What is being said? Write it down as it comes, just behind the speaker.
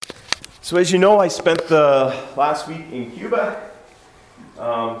So as you know, I spent the last week in Cuba.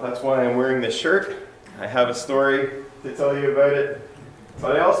 That's why I'm wearing this shirt. I have a story to tell you about it.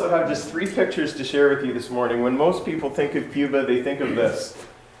 But I also have just 3 pictures to share with you this morning. When most people think of Cuba, they think of this.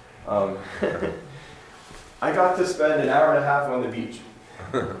 I got to spend an hour and a half on the beach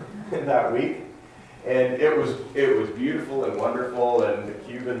that week. And it was beautiful and wonderful, and the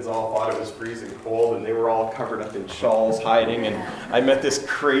Cubans all thought it was freezing cold, and they were all covered up in shawls hiding. And I met this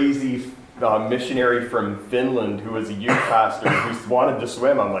crazy missionary from Finland who was a youth pastor who wanted to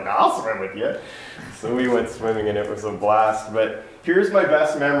swim. I'm like, I'll swim with you. So we went swimming, and it was a blast. But here's my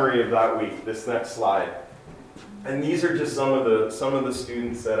best memory of that week, this next slide. And these are just some of the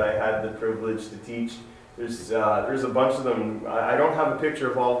students that I had the privilege to teach. There's a bunch of them. I don't have a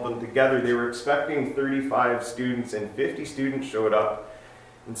picture of all of them together. They were expecting 35 students, and 50 students showed up.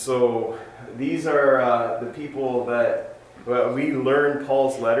 And so these are the people that we learned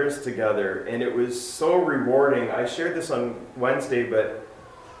Paul's letters together, and it was so rewarding. I shared this on Wednesday, but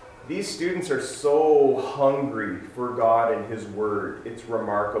these students are so hungry for God and His Word. It's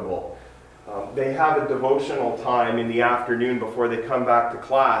remarkable. They have a devotional time in the afternoon before they come back to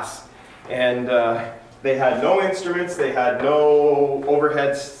class, and they had no instruments, they had no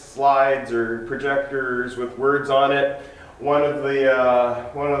overhead slides or projectors with words on it. One of the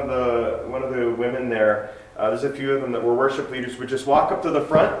women there, there's a few of them that were worship leaders, would just walk up to the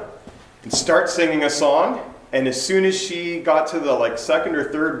front and start singing a song. And as soon as she got to the second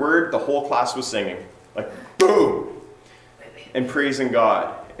or third word, the whole class was singing, boom, and praising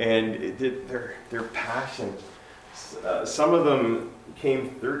God. And their passion. Some of them came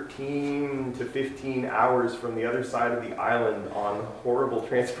 13 to 15 hours from the other side of the island on horrible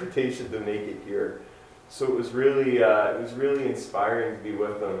transportation to make it here. So it was really inspiring to be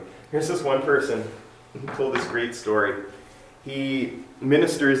with them. Here's this one person who told this great story. He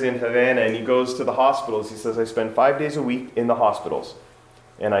ministers in Havana, and he goes to the hospitals. He says, I spend 5 days a week in the hospitals,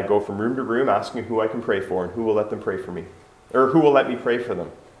 and I go from room to room asking who I can pray for and who will let them pray for me, or who will let me pray for them.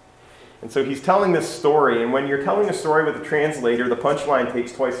 And so he's telling this story, and when you're telling a story with a translator, the punchline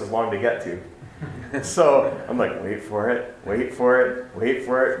takes twice as long to get to. So I'm like, wait for it. But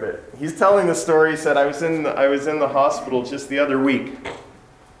he's telling the story. He said, I was in the hospital just the other week,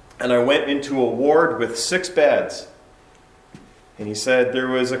 and I went into a ward with 6 beds. And he said, there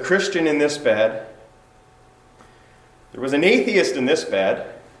was a Christian in this bed. There was an atheist in this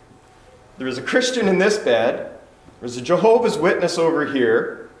bed. There was a Christian in this bed. There was a Jehovah's Witness over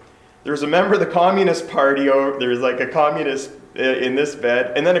here. There was a member of the Communist Party, there was a communist in this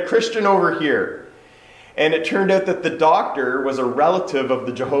bed, and then a Christian over here. And it turned out that the doctor was a relative of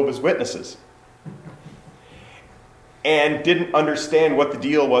the Jehovah's Witnesses and didn't understand what the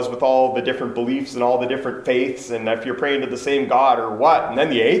deal was with all the different beliefs and all the different faiths, and if you're praying to the same God or what. And then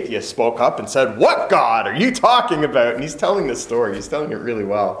the atheist spoke up and said, what God are you talking about? And he's telling this story. He's telling it really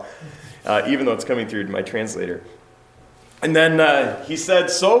well, even though it's coming through to my translator. And then he said,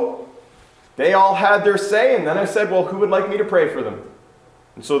 so they all had their say, and then I said, well, who would like me to pray for them?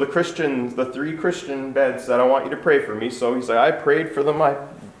 And so the 3 Christian beds said, I want you to pray for me. So he said, I prayed for them. I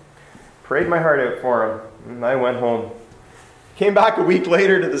prayed my heart out for them. And I went home. Came back a week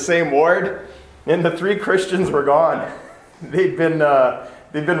later to the same ward, and the 3 Christians were gone. They'd been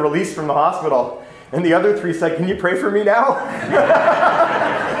released from the hospital. And the other 3 said, can you pray for me now?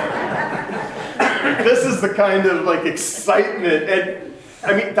 This is the kind of excitement. And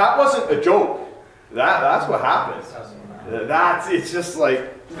I mean, that wasn't a joke. That's what happened. It's just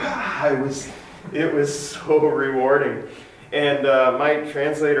it was so rewarding. And my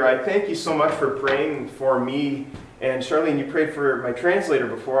translator, I thank you so much for praying for me. And Charlene, you prayed for my translator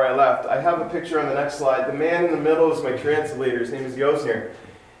before I left. I have a picture on the next slide. The man in the middle is my translator. His name is Yosner.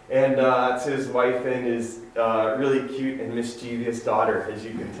 And that's his wife and his really cute and mischievous daughter, as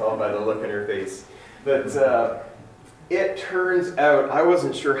you can tell by the look in her face. But it turns out I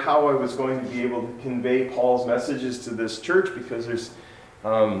wasn't sure how I was going to be able to convey Paul's messages to this church, because there's,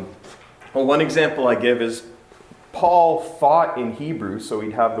 one example I give is Paul thought in Hebrew, so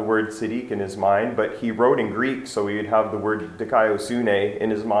he'd have the word tzedek in his mind, but he wrote in Greek, so he would have the word dikaiosune in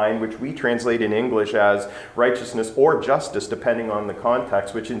his mind, which we translate in English as righteousness or justice, depending on the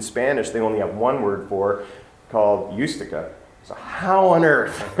context, which in Spanish they only have one word for, called justica. So how on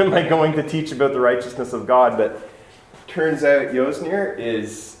earth am I going to teach about the righteousness of God? But turns out Yosner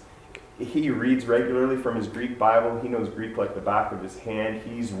he reads regularly from his Greek Bible. He knows Greek like the back of his hand.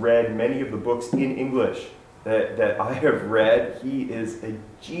 He's read many of the books in English that I have read. He is a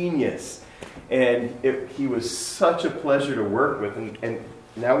genius. And he was such a pleasure to work with. And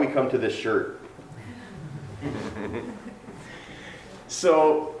now we come to this shirt.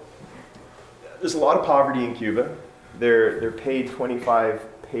 So there's a lot of poverty in Cuba. They're paid 25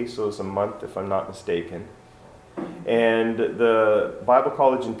 pesos a month, if I'm not mistaken. And the Bible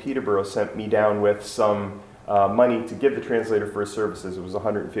College in Peterborough sent me down with some money to give the translator for his services. It was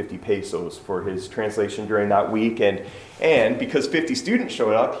 150 pesos for his translation during that week. And because 50 students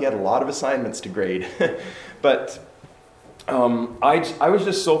showed up, he had a lot of assignments to grade. But I was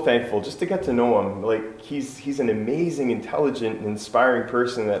just so thankful just to get to know him. Like, he's an amazing, intelligent, and inspiring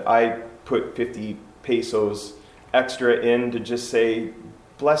person that I put 50 pesos extra in to just say,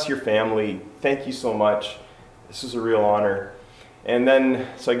 bless your family, thank you so much. This is a real honor. And then,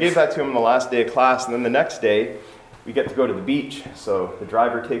 so I gave that to him the last day of class, and then the next day, we get to go to the beach. So the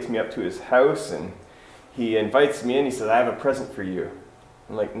driver takes me up to his house, and he invites me in. He says, I have a present for you.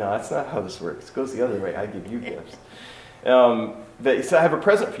 I'm like, no, that's not how this works. It goes the other way. I give you gifts. But he said, I have a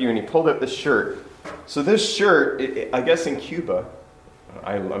present for you, and he pulled out this shirt. So this shirt, I guess in Cuba,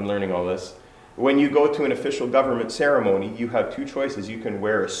 I'm learning all this, when you go to an official government ceremony, you have two choices. You can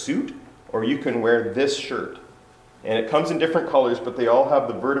wear a suit, or you can wear this shirt. And it comes in different colors, but they all have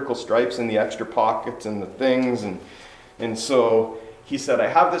the vertical stripes and the extra pockets and the things. And so he said, I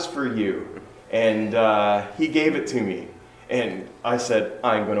have this for you. And he gave it to me. And I said,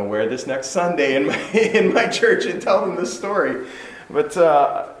 I'm going to wear this next Sunday in my church and tell them this story. But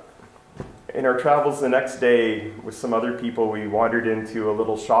in our travels the next day with some other people, we wandered into a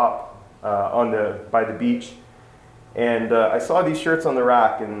little shop by the beach. And I saw these shirts on the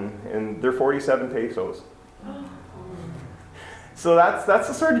rack, and they're 47 pesos. So that's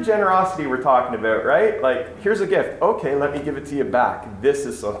the sort of generosity we're talking about, right? Like, here's a gift. Okay, let me give it to you back. This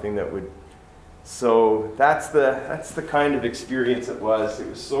is something that would... So that's the kind of experience it was. It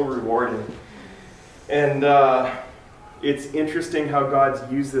was so rewarding. And it's interesting how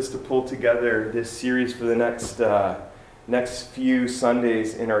God's used this to pull together this series for the next few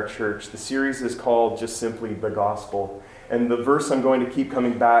Sundays in our church. The series is called just simply The Gospel. And the verse I'm going to keep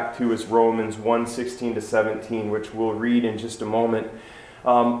coming back to is Romans 1:16-17, which we'll read in just a moment.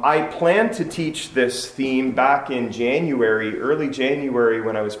 I planned to teach this theme back in January, early January,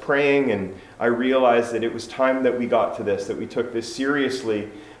 when I was praying, and I realized that it was time that we got to this, that we took this seriously.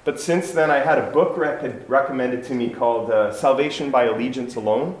 But since then, I had a book recommended to me called Salvation by Allegiance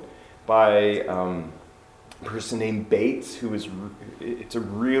Alone by a person named Bates, it's a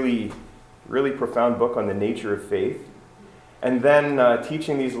really, really profound book on the nature of faith. And then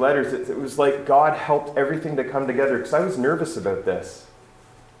teaching these letters, it was like God helped everything to come together, because I was nervous about this.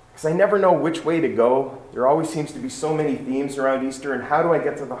 Because I never know which way to go. There always seems to be so many themes around Easter, and how do I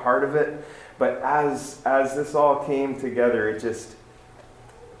get to the heart of it? But as this all came together, it just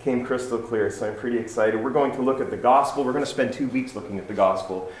came crystal clear, so I'm pretty excited. We're going to look at the gospel. We're going to spend 2 weeks looking at the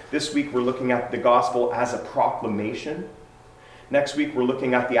gospel. This week we're looking at the gospel as a proclamation. Next week we're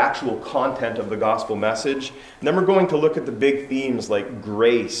looking at the actual content of the gospel message. And then we're going to look at the big themes like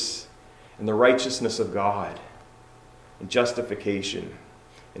grace and the righteousness of God and justification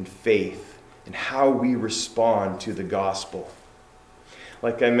and faith and how we respond to the gospel.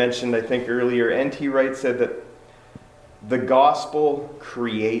 Like I mentioned, I think earlier, N.T. Wright said that the gospel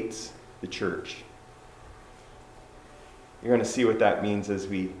creates the church. You're going to see what that means as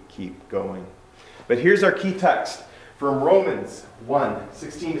we keep going. But here's our key text from Romans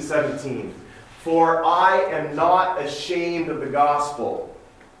 1:16-17. For I am not ashamed of the gospel.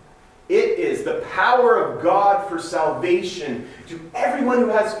 It is the power of God for salvation to everyone who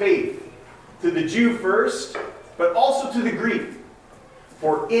has faith, to the Jew first, but also to the Greek.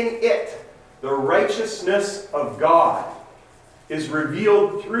 For in it the righteousness of God is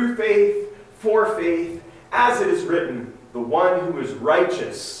revealed through faith, for faith, as it is written, the one who is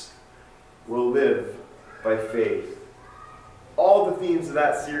righteous will live by faith. All the themes of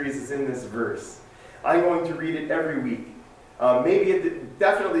that series is in this verse. I'm going to read it every week.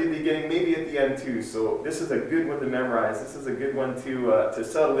 Definitely at the beginning, maybe at the end too. So this is a good one to memorize. This is a good one to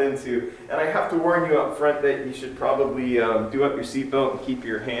settle into. And I have to warn you up front that you should probably do up your seatbelt and keep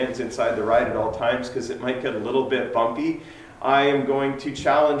your hands inside the ride at all times, because it might get a little bit bumpy. I am going to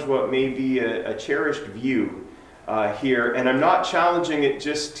challenge what may be a cherished view here. And I'm not challenging it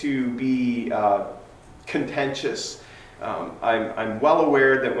just to be contentious. I'm well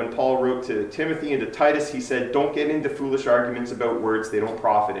aware that when Paul wrote to Timothy and to Titus, he said, don't get into foolish arguments about words. They don't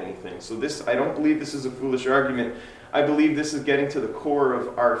profit anything. So I don't believe this is a foolish argument. I believe this is getting to the core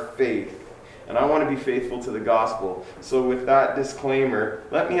of our faith. And I want to be faithful to the gospel. So with that disclaimer,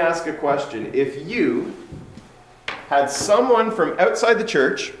 let me ask a question. If you had someone from outside the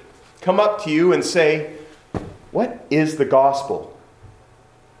church come up to you and say, what is the gospel?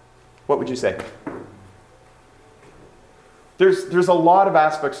 What would you say? There's a lot of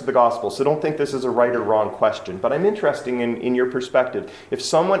aspects of the gospel, so don't think this is a right or wrong question, but I'm interested in your perspective. If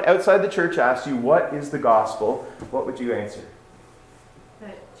someone outside the church asks you, what is the gospel, what would you answer?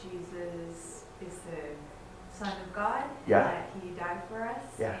 That Jesus is the Son of God, Yeah. that he died for us,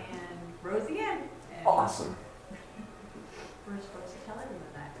 Yeah. and rose again. And Awesome. we're supposed to tell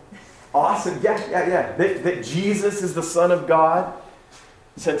everyone that. Awesome. Yeah. That Jesus is the Son of God,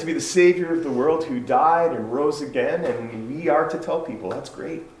 sent to be the Savior of the world, who died and rose again, and we are to tell people. That's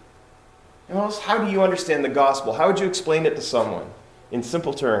great. And else, how do you understand the gospel? How would you explain it to someone in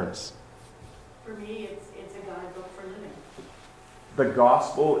simple terms? For me, it's a guidebook for living. The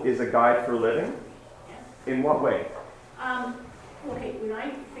gospel is a guide for living? Yes. In what way? Okay, when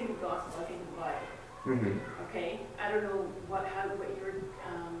I think of gospel, I think of the Bible. Mm-hmm. Okay? I don't know what your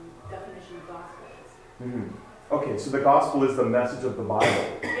definition of gospel is. Mm-hmm. Okay, so the gospel is the message of the Bible.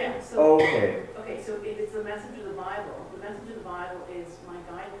 Yeah, so Okay. Okay, so if it's the message of the Bible is my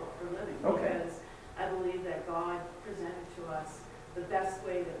guidebook for living. Okay. Because I believe that God presented to us the best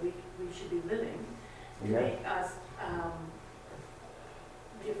way that we should be living to Yeah. make us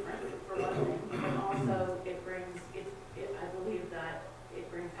different, for one thing, and also I believe that it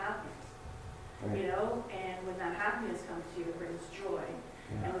brings happiness. Right. You know, and when that happiness comes to you, it brings joy.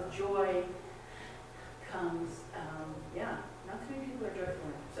 Yeah. And with joy comes, not too many people are joyful.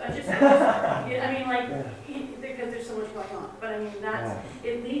 So because there's so much going on. But I mean,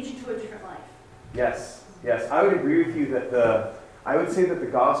 it leads you to a different life. Yes. I would agree with you that I would say that the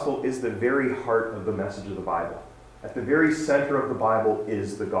gospel is the very heart of the message of the Bible. At the very center of the Bible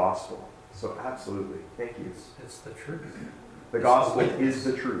is the gospel. So absolutely. Thank you. It's the truth. The gospel is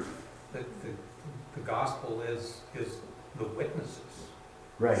the truth. The gospel is the witnesses.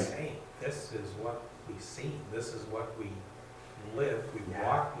 Right. Saying, this is what we see. This is what we live. We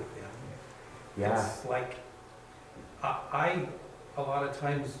walk with him. Yeah. It's like, I a lot of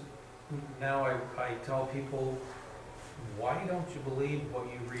times now I tell people, why don't you believe what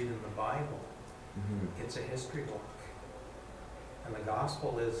you read in the Bible? Mm-hmm. It's a history book. And the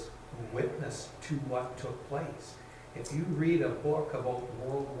gospel is witness to what took place. If you read a book about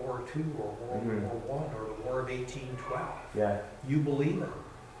World War II or World War I or the War of 1812, you believe it.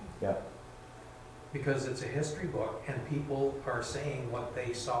 Yeah. Because it's a history book and people are saying what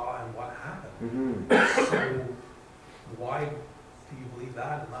they saw and what happened. Mm-hmm. So why do you believe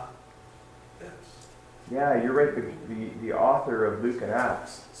that and not this? Yeah, you're right. The author of Luke and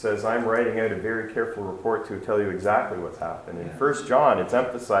Acts says, I'm writing out a very careful report to tell you exactly what's happened. In 1 John, it's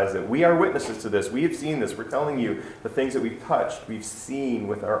emphasized that we are witnesses to this. We have seen this. We're telling you the things that we've touched, we've seen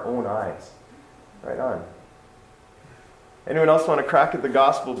with our own eyes. Right on. Anyone else want to crack at the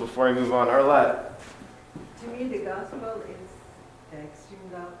gospel before I move on? Arlette. To me, the gospel is the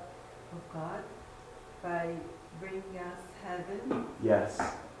extreme love of God by bringing us heaven Yes.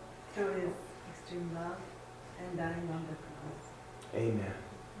 through his extreme love and dying on the cross. Amen.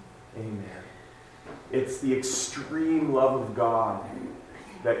 Amen. It's the extreme love of God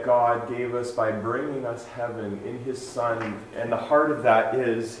that God gave us by bringing us heaven in his Son. And the heart of that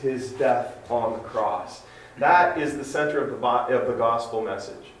is his death on the cross. That is the center of the gospel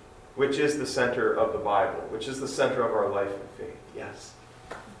message, which is the center of the Bible, which is the center of our life and faith. Yes.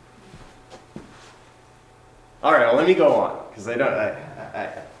 All right, well, let me go on, because I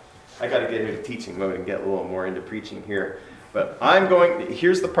got to get into teaching mode and get a little more into preaching here. But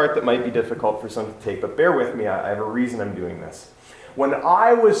here's the part that might be difficult for some to take, but bear with me, I have a reason I'm doing this. When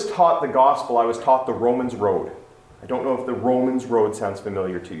I was taught the gospel, I was taught the Romans Road. I don't know if the Romans Road sounds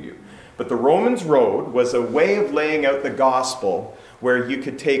familiar to you. But the Romans Road was a way of laying out the gospel where you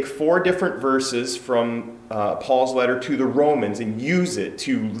could take 4 different verses from Paul's letter to the Romans and use it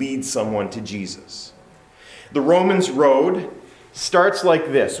to lead someone to Jesus. The Romans Road starts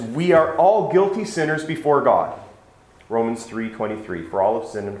like this. We are all guilty sinners before God. Romans 3:23. For all have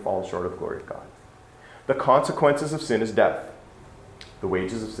sinned and fallen short of the glory of God. The consequences of sin is death. The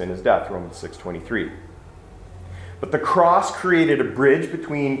wages of sin is death. Romans 6:23. But the cross created a bridge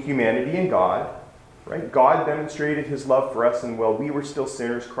between humanity and God. Right? God demonstrated his love for us, and while we were still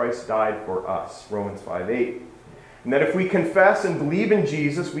sinners, Christ died for us. Romans 5:8. And that if we confess and believe in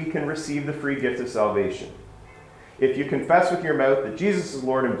Jesus, we can receive the free gift of salvation. If you confess with your mouth that Jesus is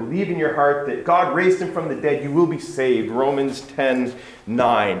Lord and believe in your heart that God raised him from the dead, you will be saved. Romans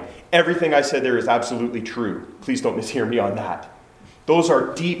 10:9. Everything I said there is absolutely true. Please don't mishear me on that. Those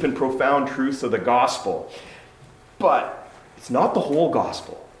are deep and profound truths of the gospel. But it's not the whole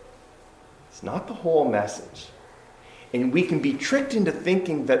gospel. It's not the whole message. And we can be tricked into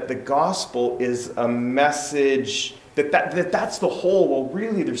thinking that the gospel is a message, that's the whole. Well,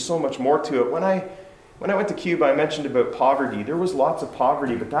 really, there's so much more to it. When I went to Cuba, I mentioned about poverty. There was lots of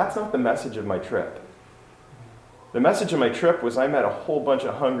poverty, but that's not the message of my trip. The message of my trip was I met a whole bunch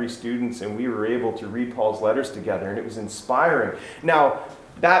of hungry students, and we were able to read Paul's letters together, and it was inspiring. Now,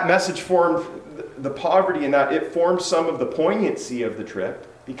 that message formed the poverty, and that it formed some of the poignancy of the trip,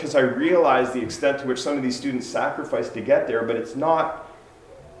 because I realized the extent to which some of these students sacrificed to get there, but it's not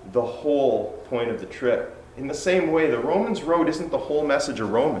the whole point of the trip. In the same way, the Romans Road isn't the whole message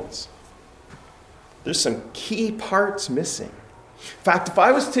of Romans. There's some key parts missing. In fact, if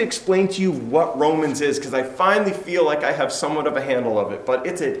I was to explain to you what Romans is, because I finally feel like I have somewhat of a handle of it, but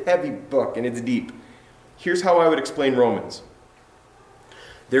it's a heavy book and it's deep. Here's how I would explain Romans.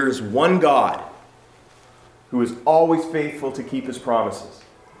 There is one God who is always faithful to keep his promises.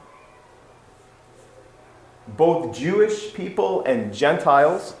 Both Jewish people and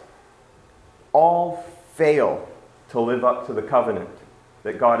Gentiles all fail to live up to the covenant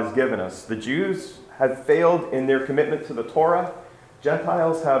that God has given us. The Jews have failed in their commitment to the Torah.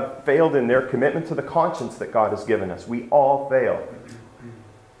 Gentiles have failed in their commitment to the conscience that God has given us. We all fail.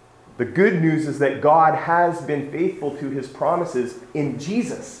 The good news is that God has been faithful to his promises in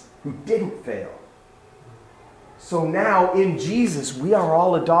Jesus, who didn't fail. So now, in Jesus, we are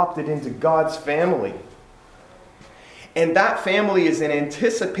all adopted into God's family. And that family is in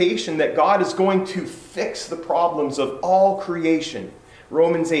anticipation that God is going to fix the problems of all creation.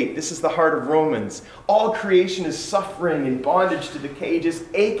 Romans 8, this is the heart of Romans. All creation is suffering in bondage to decay, just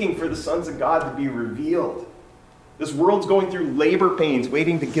aching for the sons of God to be revealed. This world's going through labor pains,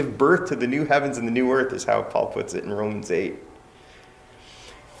 waiting to give birth to the new heavens and the new earth, is how Paul puts it in Romans 8.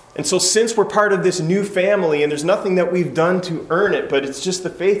 And so since we're part of this new family, and there's nothing that we've done to earn it, but it's just the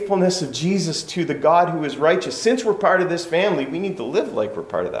faithfulness of Jesus to the God who is righteous, since we're part of this family, we need to live like we're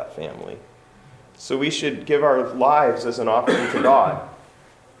part of that family. So we should give our lives as an offering to God.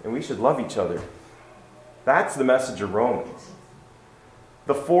 And we should love each other. That's the message of Romans.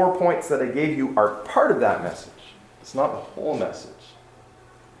 The 4 points that I gave you are part of that message. It's not the whole message.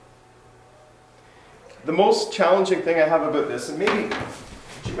 The most challenging thing I have about this, and maybe,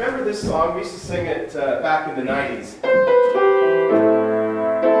 do you remember this song? We used to sing it back in the 90s.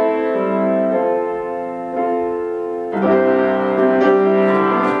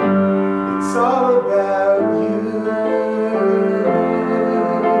 It's all about you.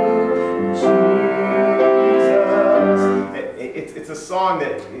 It's a song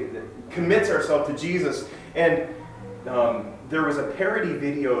that commits ourselves to Jesus. And there was a parody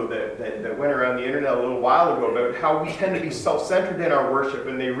video that went around the internet a little while ago about how we tend to be self-centered in our worship,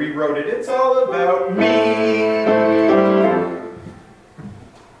 and they rewrote it. It's all about me.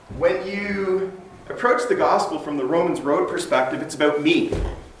 When you approach the gospel from the Romans Road perspective, it's about me.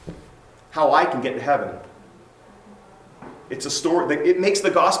 How I can get to heaven. It's a story. It makes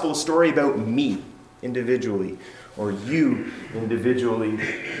the gospel a story about me individually, or you individually.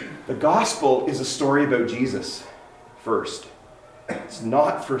 The gospel is a story about Jesus first. It's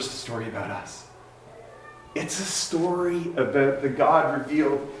not first a story about us. It's a story about the God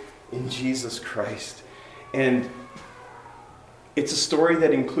revealed in Jesus Christ. And it's a story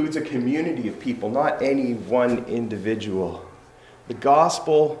that includes a community of people, not any one individual. The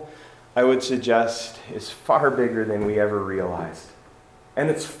gospel, I would suggest, is far bigger than we ever realized. And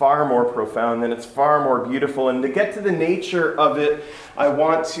it's far more profound, and it's far more beautiful. And to get to the nature of it, I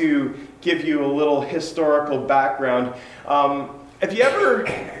want to give you a little historical background. Have you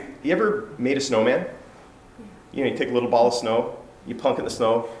ever made a snowman? You take a little ball of snow, you plunk it in the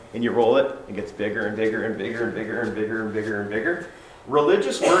snow, and you roll it. It gets bigger and bigger and bigger and bigger and bigger and bigger and bigger.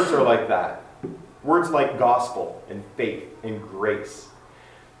 Religious words are like that. Words like gospel and faith and grace.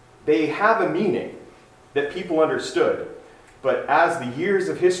 They have a meaning that people understood. But as the years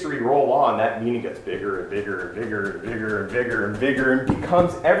of history roll on, that meaning gets bigger and bigger and bigger and bigger and bigger and bigger and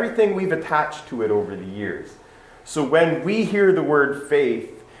becomes everything we've attached to it over the years. So when we hear the word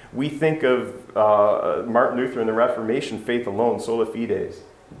faith, we think of Martin Luther and the Reformation, faith alone, sola fides.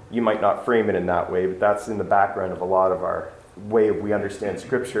 You might not frame it in that way, but that's in the background of a lot of our way we understand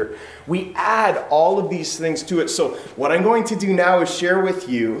Scripture. We add all of these things to it. So what I'm going to do now is share with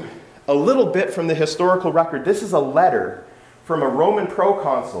you a little bit from the historical record. This is a letter from a Roman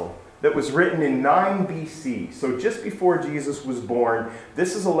proconsul that was written in 9 BC, so just before Jesus was born.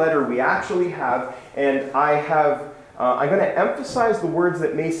 This is a letter we actually have, and I'm going to emphasize the words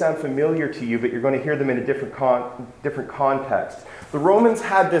that may sound familiar to you, but you're going to hear them in a different context. The Romans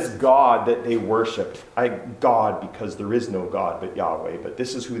had this god that they worshipped. God, because there is no God but Yahweh, but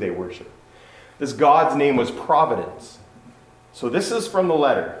this is who they worshipped. This god's name was Providence. So this is from the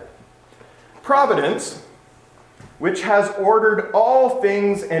letter. Providence which has ordered all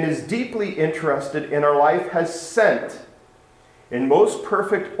things and is deeply interested in our life, has sent in most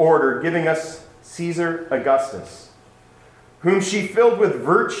perfect order, giving us Caesar Augustus, whom she filled with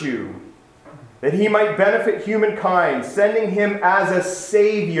virtue, that he might benefit humankind, sending him as a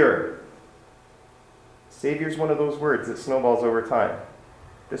Savior. Savior is one of those words that snowballs over time.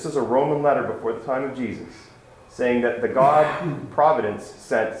 This is a Roman letter before the time of Jesus, saying that the God Providence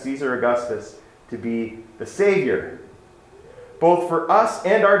sent Caesar Augustus to be the Savior, both for us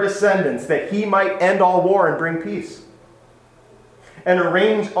and our descendants, that he might end all war and bring peace, and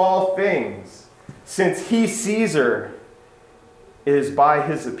arrange all things, since he, Caesar, is by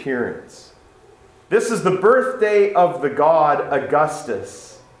his appearance. This is the birthday of the god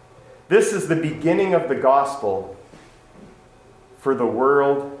Augustus. This is the beginning of the gospel for the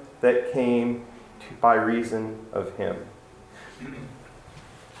world that came by reason of him.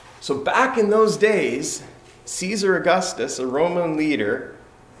 So back in those days, Caesar Augustus, a Roman leader,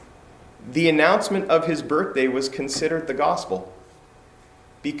 the announcement of his birthday was considered the gospel,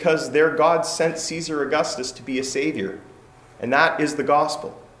 because their God sent Caesar Augustus to be a savior. And that is the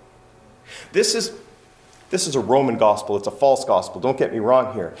gospel. This is a Roman gospel. It's a false gospel. Don't get me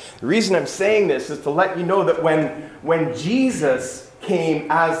wrong here. The reason I'm saying this is to let you know that when Jesus came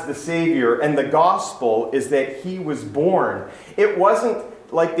as the Savior, and the gospel is that he was born, it wasn't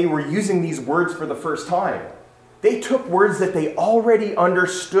like they were using these words for the first time. They took words that they already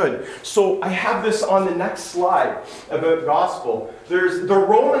understood. So I have this on the next slide about gospel. There's the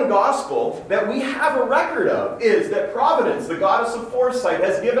Roman gospel that we have a record of is that Providence, the goddess of foresight,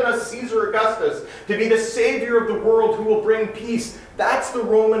 has given us Caesar Augustus to be the savior of the world who will bring peace. That's the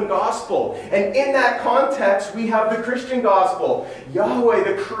Roman gospel. And in that context, we have the Christian gospel.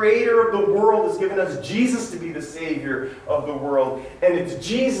 Yahweh, the creator of the world, has given us Jesus to be the savior of the world. And it's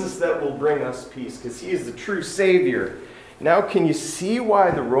Jesus that will bring us peace, because he is the true savior. Now, can you see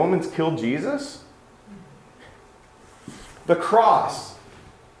why the Romans killed Jesus? The cross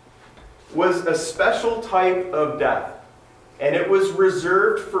was a special type of death, and it was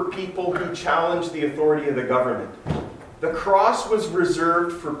reserved for people who challenged the authority of the government. The cross was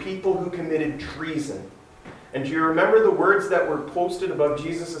reserved for people who committed treason. And do you remember the words that were posted above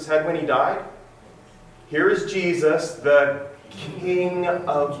Jesus' head when he died? Here is Jesus, the King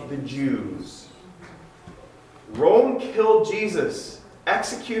of the Jews. Rome killed Jesus,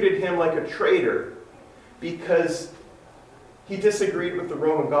 executed him like a traitor, because he disagreed with the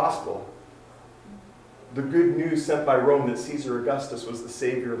Roman gospel. The good news sent by Rome that Caesar Augustus was the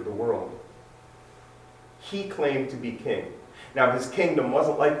savior of the world. He claimed to be king. Now, his kingdom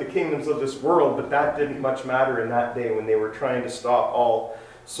wasn't like the kingdoms of this world, but that didn't much matter in that day when they were trying to stop all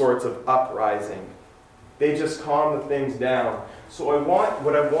sorts of uprising. They just calmed the things down. So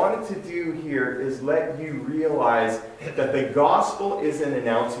what I wanted to do here is let you realize that the gospel is an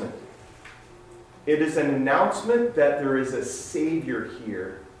announcement. It is an announcement that there is a Savior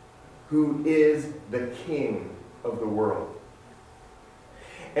here who is the King of the world.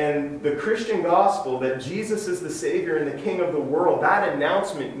 And the Christian gospel, that Jesus is the Savior and the King of the world, that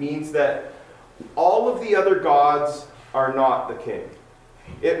announcement means that all of the other gods are not the king.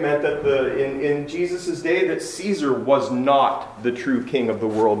 It meant that in Jesus' day that Caesar was not the true king of the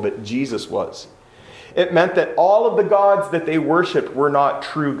world, but Jesus was. It meant that all of the gods that they worshipped were not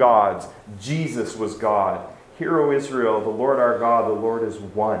true gods. Jesus was God. Hear, O Israel, the Lord our God, the Lord is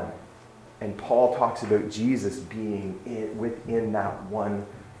one. And Paul talks about Jesus being within that one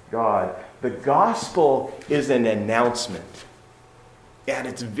God. The gospel is an announcement at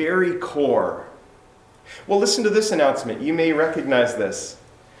its very core. Well, listen to this announcement. You may recognize this.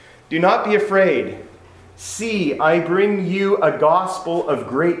 Do not be afraid. See, I bring you a gospel of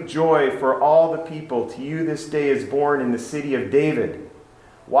great joy for all the people. To you this day is born in the city of David.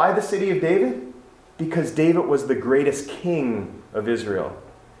 Why the city of David? Because David was the greatest king of Israel.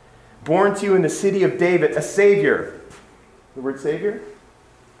 Born to you in the city of David, a Savior. The word Savior?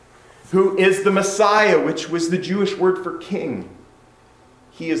 Who is the Messiah, which was the Jewish word for king.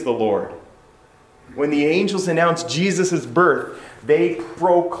 He is the Lord. When the angels announced Jesus' birth, they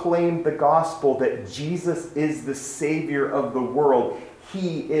proclaimed the gospel that Jesus is the Savior of the world.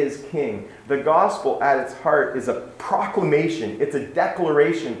 He is King. The gospel at its heart is a proclamation. It's a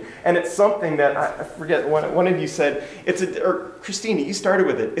declaration. And it's something that, I forget, one of you said, or Christina, you started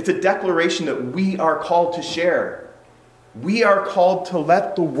with it. It's a declaration that we are called to share. We are called to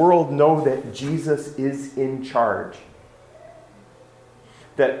let the world know that Jesus is in charge.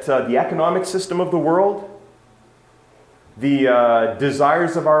 That the economic system of the world, the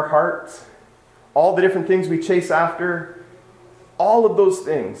desires of our hearts, all the different things we chase after, all of those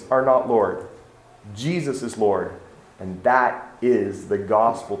things are not Lord. Jesus is Lord. And that is the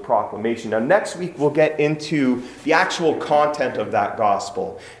gospel proclamation. Now, next week we'll get into the actual content of that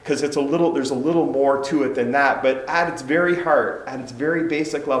gospel, because there's a little more to it than that. But at its very heart, at its very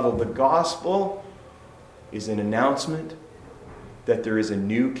basic level, the gospel is an announcement that there is a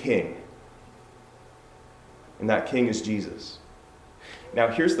new king. And that king is Jesus. Now,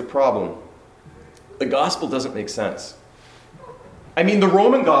 here's the problem. The gospel doesn't make sense. I mean, the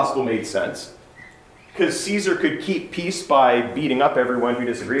Roman gospel made sense, because Caesar could keep peace by beating up everyone who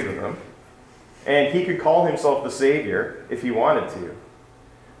disagreed with him. And he could call himself the Savior if he wanted to.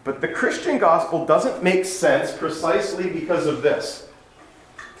 But the Christian gospel doesn't make sense precisely because of this.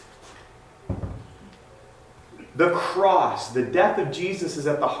 The cross, the death of Jesus, is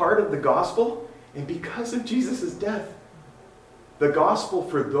at the heart of the gospel. And because of Jesus' death, the gospel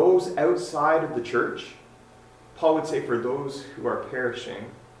for those outside of the church, Paul would say for those who are perishing,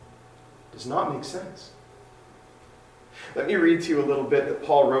 does not make sense. Let me read to you a little bit that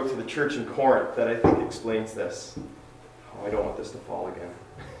Paul wrote to the church in Corinth that I think explains this. Oh, I don't want this to fall again.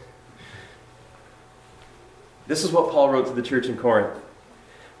 This is what Paul wrote to the church in Corinth.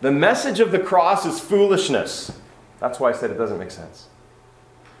 The message of the cross is foolishness. That's why I said it doesn't make sense.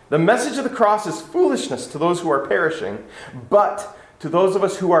 The message of the cross is foolishness to those who are perishing, but to those of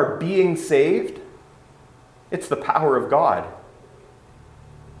us who are being saved, it's the power of God.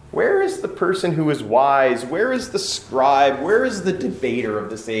 Where is the person who is wise? Where is the scribe? Where is the debater of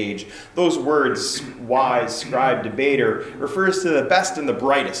this age? Those words, wise, scribe, debater, refers to the best and the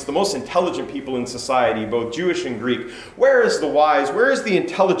brightest, the most intelligent people in society, both Jewish and Greek. Where is the wise? Where is the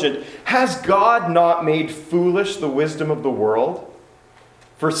intelligent? Has God not made foolish the wisdom of the world?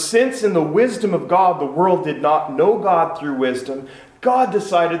 For since in the wisdom of God the world did not know God through wisdom, God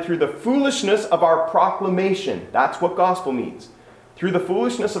decided through the foolishness of our proclamation, that's what gospel means, through the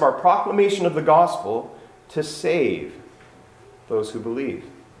foolishness of our proclamation of the gospel, to save those who believe.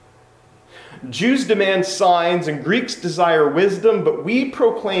 Jews demand signs and Greeks desire wisdom, but we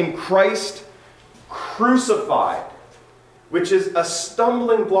proclaim Christ crucified, which is a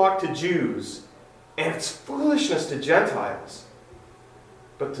stumbling block to Jews, and it's foolishness to Gentiles.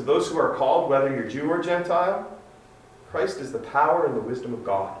 But to those who are called, whether you're Jew or Gentile, Christ is the power and the wisdom of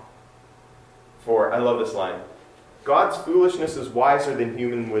God. For, I love this line, God's foolishness is wiser than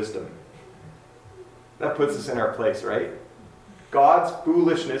human wisdom. That puts us in our place, right? God's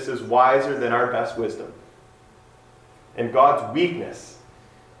foolishness is wiser than our best wisdom. And God's weakness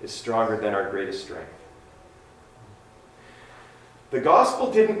is stronger than our greatest strength. The gospel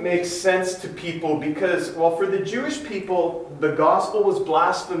didn't make sense to people because, well, for the Jewish people, the gospel was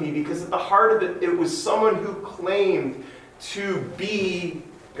blasphemy because at the heart of it, it was someone who claimed to be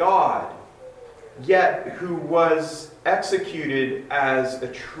God, yet who was executed as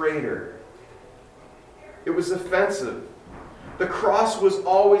a traitor. It was offensive. The cross was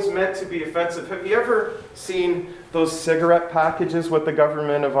always meant to be offensive. Have you ever seen those cigarette packages, what the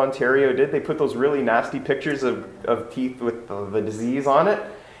government of Ontario did? They put those really nasty pictures of teeth with the disease on it.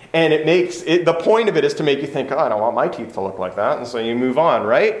 And it makes it, the point of it is to make you think, oh, I don't want my teeth to look like that. And so you move on,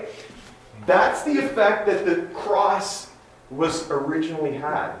 right? That's the effect that the cross was originally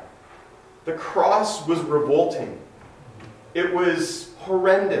had. The cross was revolting. It was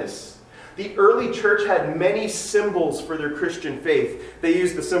horrendous. The early church had many symbols for their Christian faith. They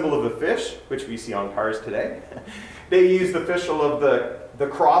used the symbol of the fish, which we see on cars today. They used the official of the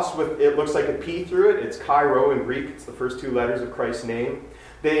cross with, it looks like a P through it. It's Chi-Rho in Greek. It's the first two letters of Christ's name.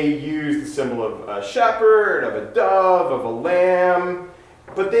 They used the symbol of a shepherd, of a dove, of a lamb.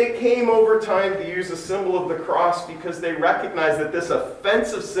 But they came over time to use the symbol of the cross because they recognized that this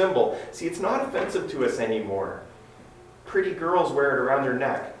offensive symbol, see, it's not offensive to us anymore. Pretty girls wear it around their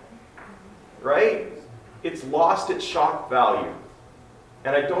neck. Right? It's lost its shock value.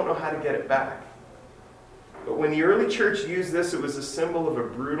 And I don't know how to get it back. But when the early church used this, it was a symbol of a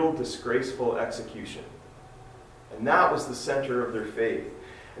brutal, disgraceful execution. And that was the center of their faith.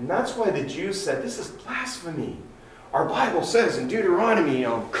 And that's why the Jews said, this is blasphemy. Our Bible says in Deuteronomy,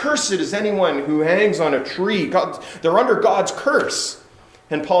 cursed is anyone who hangs on a tree. They're under God's curse.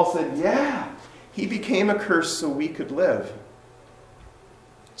 And Paul said, yeah, he became a curse so we could live.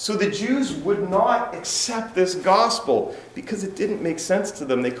 So the Jews would not accept this gospel because it didn't make sense to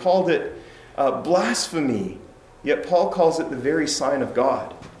them. They called it blasphemy. Yet Paul calls it the very sign of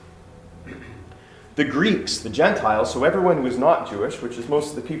God. The Greeks, the Gentiles, so everyone who is not Jewish, which is most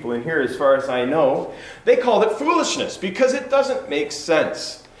of the people in here as far as I know, they called it foolishness because it doesn't make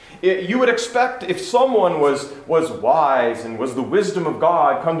sense. You would expect if someone was wise and was the wisdom of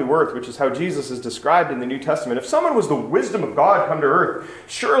God come to earth, which is how Jesus is described in the New Testament, if someone was the wisdom of God come to earth,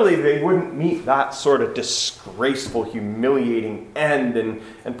 surely they wouldn't meet that sort of disgraceful, humiliating end.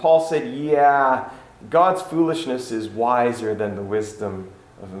 And Paul said, yeah, God's foolishness is wiser than the wisdom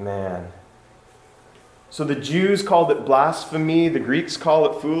of man. So the Jews called it blasphemy, the Greeks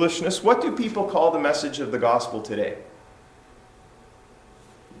call it foolishness. What do people call the message of the gospel today?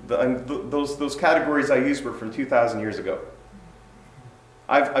 Those categories I used were from 2,000 years ago.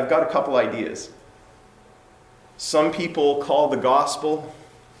 I've got a couple ideas. Some people call the gospel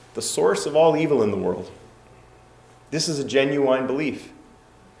the source of all evil in the world. This is a genuine belief.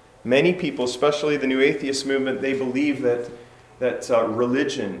 Many people, especially the new atheist movement, they believe that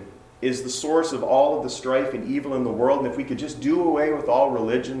religion is the source of all of the strife and evil in the world. And if we could just do away with all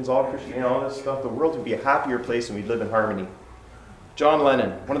religions, all Christianity, all this stuff, the world would be a happier place and we'd live in harmony. John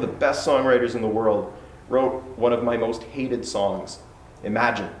Lennon, one of the best songwriters in the world, wrote one of my most hated songs,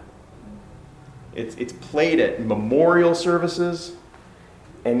 Imagine. It's played at memorial services,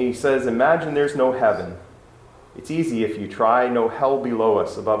 and he says, imagine there's no heaven. It's easy if you try, no hell below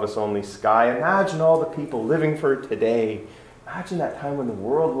us, above us only sky. Imagine all the people living for today. Imagine that time when the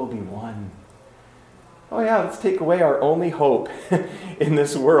world will be one. Oh yeah, let's take away our only hope in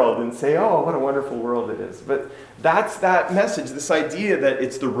this world and say, oh, what a wonderful world it is. But that's that message, this idea that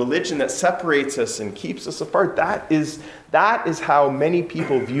it's the religion that separates us and keeps us apart. That is how many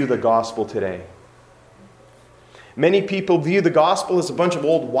people view the gospel today. Many people view the gospel as a bunch of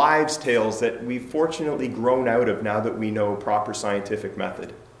old wives' tales that we've fortunately grown out of now that we know proper scientific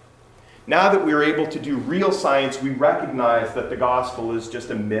method. Now that we're able to do real science, we recognize that the gospel is just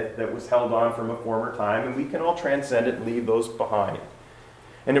a myth that was held on from a former time, and we can all transcend it and leave those behind.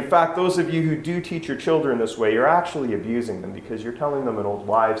 And in fact, those of you who do teach your children this way, you're actually abusing them because you're telling them an old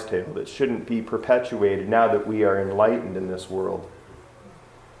wives' tale that shouldn't be perpetuated now that we are enlightened in this world.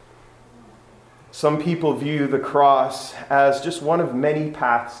 Some people view the cross as just one of many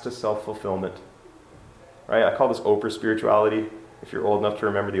paths to self-fulfillment. Right? I call this Oprah spirituality. If you're old enough to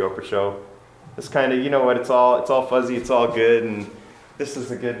remember the Oprah show, it's kind of, you know what, it's all fuzzy, it's all good, and this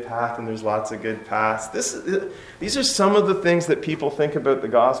is a good path, and there's lots of good paths. These are some of the things that people think about the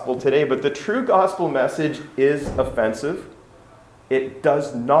gospel today, but the true gospel message is offensive. It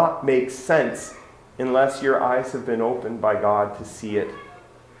does not make sense unless your eyes have been opened by God to see it.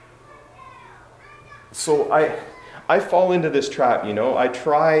 So I fall into this trap, you know. I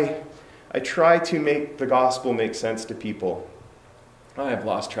try to make the gospel make sense to people. I have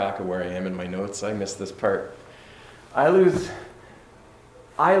lost track of where I am in my notes. I missed this part. I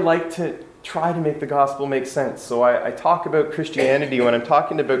like to try to make the gospel make sense. So I talk about Christianity. When I'm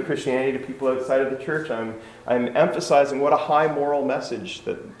talking about Christianity to people outside of the church, I'm emphasizing what a high moral message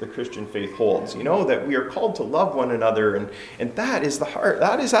that the Christian faith holds. You know, that we are called to love one another, and that is the heart.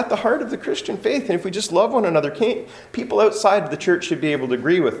 That is at the heart of the Christian faith. And if we just love one another, people outside of the church should be able to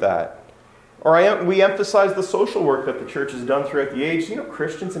agree with that. Or we emphasize the social work that the church has done throughout the ages. You know,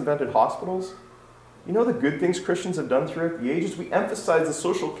 Christians invented hospitals. You know the good things Christians have done throughout the ages? We emphasize the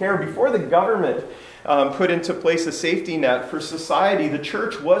social care. Before the government put into place a safety net for society, the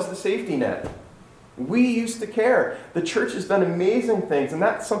church was the safety net. We used to care. The church has done amazing things, and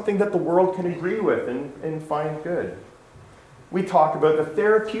that's something that the world can agree with and find good. We talk about the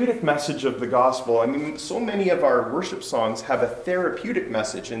therapeutic message of the gospel. I mean, so many of our worship songs have a therapeutic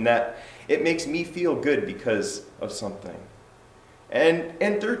message in that it makes me feel good because of something. And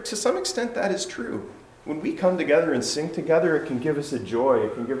there, to some extent, that is true. When we come together and sing together, it can give us a joy,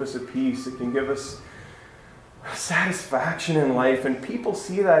 it can give us a peace, it can give us satisfaction in life. And people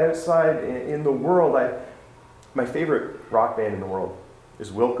see that outside in the world. My favorite rock band in the world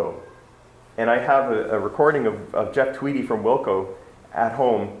is Wilco. And I have a recording of Jeff Tweedy from Wilco at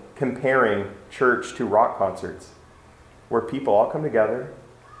home comparing church to rock concerts, where people all come together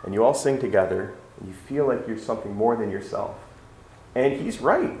and you all sing together and you feel like you're something more than yourself. And he's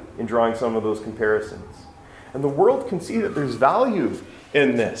right in drawing some of those comparisons. And the world can see that there's value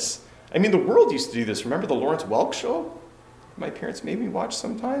in this. I mean, the world used to do this. Remember the Lawrence Welk show? My parents made me watch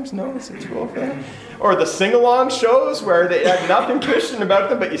sometimes. No, it's too old for that. Or the sing-along shows where they had nothing Christian about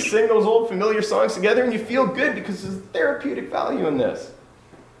them, but you sing those old familiar songs together and you feel good because there's therapeutic value in this.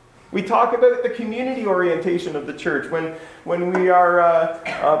 We talk about the community orientation of the church when we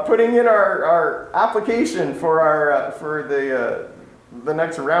are putting in our application for the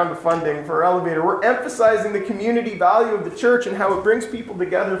next round of funding for our elevator. We're emphasizing the community value of the church and how it brings people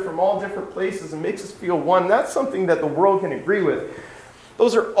together from all different places and makes us feel one. That's something that the world can agree with.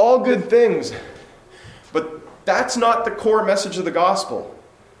 Those are all good things, but that's not the core message of the gospel.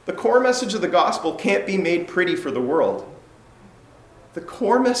 The core message of the gospel can't be made pretty for the world. The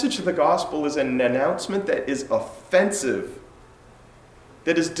core message of the gospel is an announcement that is offensive,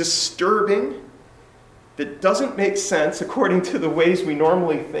 that is disturbing, that doesn't make sense according to the ways we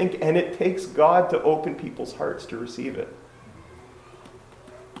normally think, and it takes God to open people's hearts to receive it.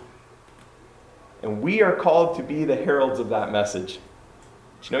 And we are called to be the heralds of that message.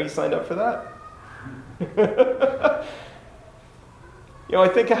 Did you know you signed up for that? I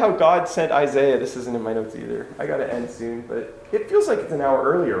think of how God sent Isaiah. This isn't in my notes either. I got to end soon, but it feels like it's an hour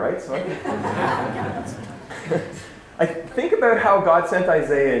earlier, right? So I think about how God sent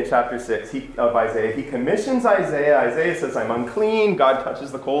Isaiah in chapter 6 of Isaiah. He commissions Isaiah. Isaiah says, I'm unclean. God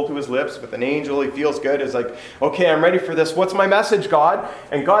touches the coal to his lips with an angel. He feels good. He's like, okay, I'm ready for this. What's my message, God?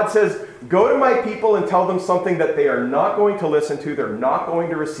 And God says, go to my people and tell them something that they are not going to listen to, they're not going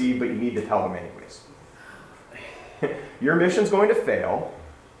to receive, but you need to tell them anyways. Your mission's going to fail.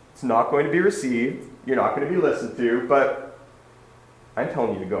 It's not going to be received. You're not going to be listened to, but I'm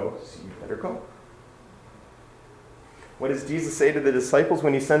telling you to go, so you better go. What does Jesus say to the disciples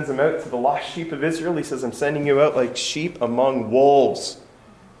when he sends them out to the lost sheep of Israel? He says, I'm sending you out like sheep among wolves.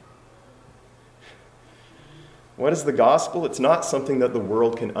 What is the gospel? It's not something that the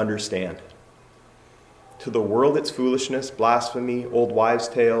world can understand. To the world, it's foolishness, blasphemy, old wives'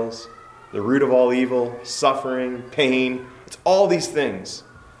 tales, the root of all evil, suffering, pain. It's all these things.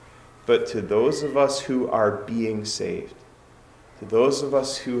 But to those of us who are being saved, to those of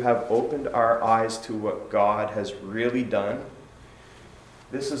us who have opened our eyes to what God has really done,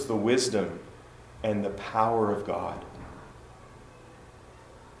 this is the wisdom and the power of God.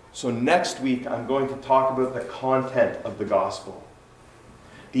 So next week, I'm going to talk about the content of the gospel,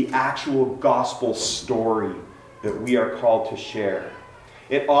 the actual gospel story that we are called to share.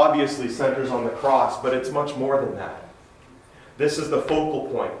 It obviously centers on the cross, but it's much more than that. This is the focal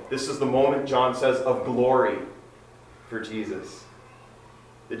point. This is the moment, John says, of glory for Jesus.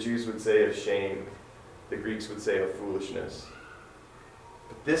 The Jews would say of shame. The Greeks would say of foolishness.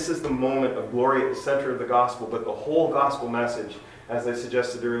 But this is the moment of glory at the center of the gospel, but the whole gospel message, as I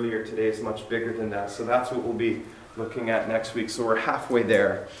suggested earlier today, is much bigger than that. So that's what we'll be looking at next week. So we're halfway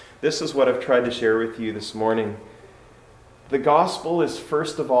there. This is what I've tried to share with you this morning. The gospel is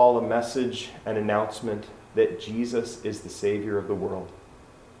first of all a message, an announcement that Jesus is the Savior of the world.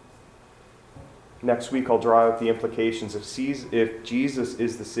 Next week I'll draw out the implications. If Jesus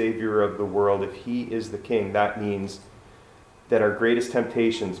is the Savior of the world, if he is the King, that means that our greatest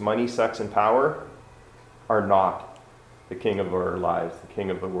temptations, money, sex, and power, are not the king of our lives, the king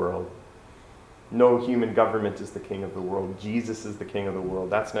of the world. No human government is the king of the world. Jesus is the King of the world.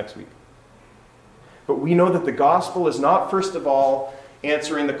 That's next week. But we know that the gospel is not, first of all,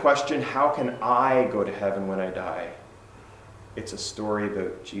 answering the question, how can I go to heaven when I die? It's a story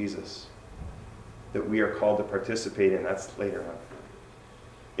about Jesus that we are called to participate in. That's later on.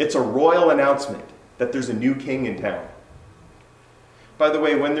 It's a royal announcement that there's a new king in town. By the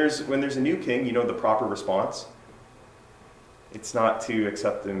way, when there's a new king, you know the proper response? It's not to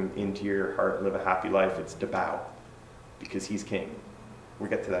accept him into your heart and live a happy life. It's to bow, because he's king. We'll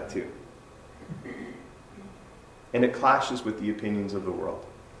get to that too. And it clashes with the opinions of the world.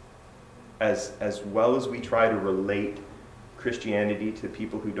 As well as we try to relate Christianity to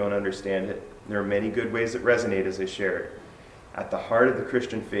people who don't understand it, there are many good ways that resonate, as I shared. At the heart of the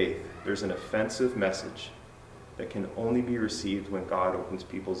Christian faith, there's an offensive message that can only be received when God opens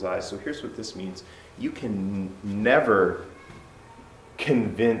people's eyes. So here's what this means. You can never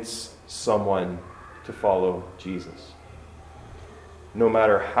convince someone to follow Jesus. No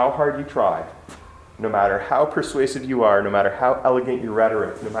matter how hard you try, no matter how persuasive you are, no matter how elegant your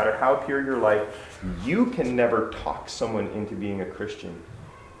rhetoric, no matter how pure your life, you can never talk someone into being a Christian.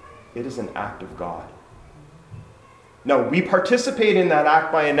 It is an act of God. Now, we participate in that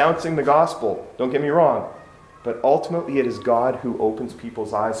act by announcing the gospel. Don't get me wrong. But ultimately, it is God who opens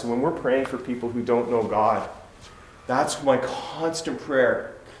people's eyes. So when we're praying for people who don't know God, that's my constant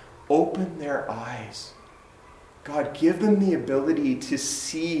prayer. Open their eyes. God, give them the ability to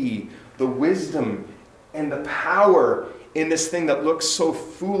see the wisdom and the power in this thing that looks so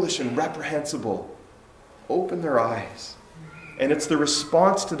foolish and reprehensible. Open their eyes. And it's the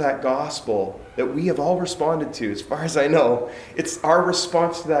response to that gospel that we have all responded to, as far as I know. It's our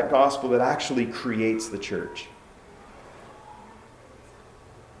response to that gospel that actually creates the church.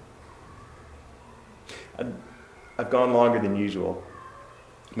 I've gone longer than usual,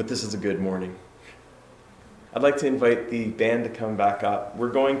 but this is a good morning. I'd like to invite the band to come back up. We're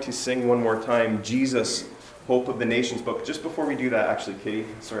going to sing one more time, Jesus, Hope of the Nations. But just before we do that, actually, Kitty,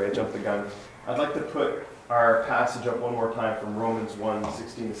 sorry, I jumped the gun. I'd like to put our passage up one more time from Romans 1,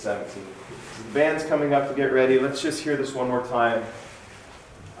 16 to 17. So the band's coming up to get ready. Let's just hear this one more time.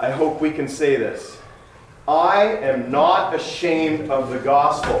 I hope we can say this. I am not ashamed of the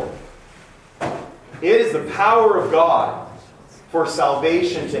gospel. It is the power of God for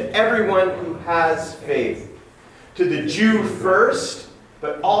salvation to everyone who has faith. To the Jew first,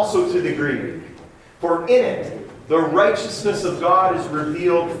 but also to the Greek. For in it, the righteousness of God is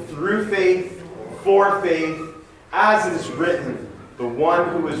revealed through faith, for faith, as it is written, the one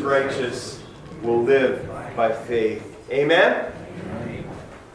who is righteous will live by faith. Amen?